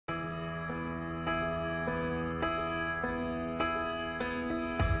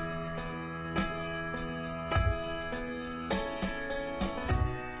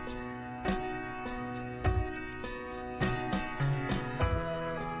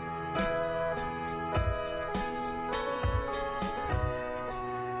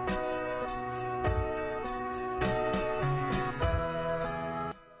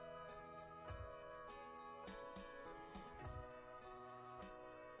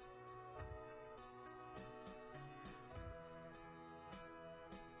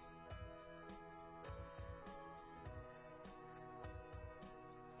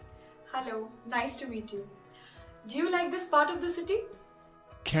Hello, nice to meet you. Do you like this part of the city?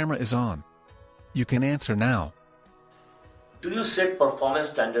 Camera is on. You can answer now. Do you set performance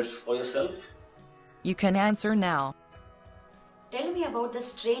standards for yourself? You can answer now. Tell me about the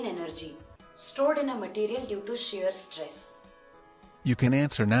strain energy stored in a material due to shear stress. You can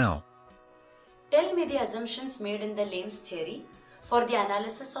answer now. Tell me the assumptions made in the Lehm's theory for the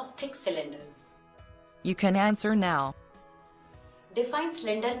analysis of thick cylinders. You can answer now. Define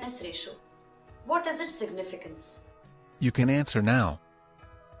slenderness ratio. What is its significance? You can answer now.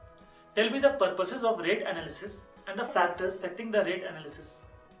 Tell me the purposes of rate analysis and the factors affecting the rate analysis.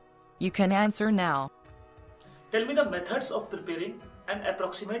 You can answer now. Tell me the methods of preparing an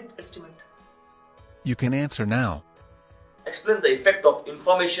approximate estimate. You can answer now. Explain the effect of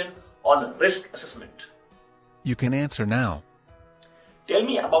information on risk assessment. You can answer now. Tell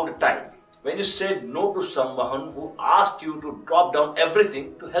me about a time when you said no to someone who asked you to drop down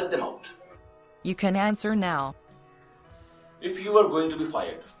everything to help them out. You can answer now. If you were going to be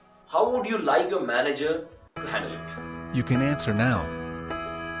fired, how would you like your manager to handle it? You can answer now.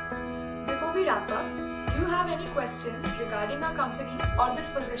 Before we wrap up, do you have any questions regarding our company or this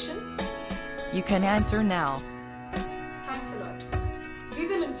position? You can answer now. Thanks a lot. We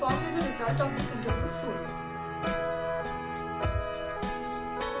will inform you the result of this interview soon.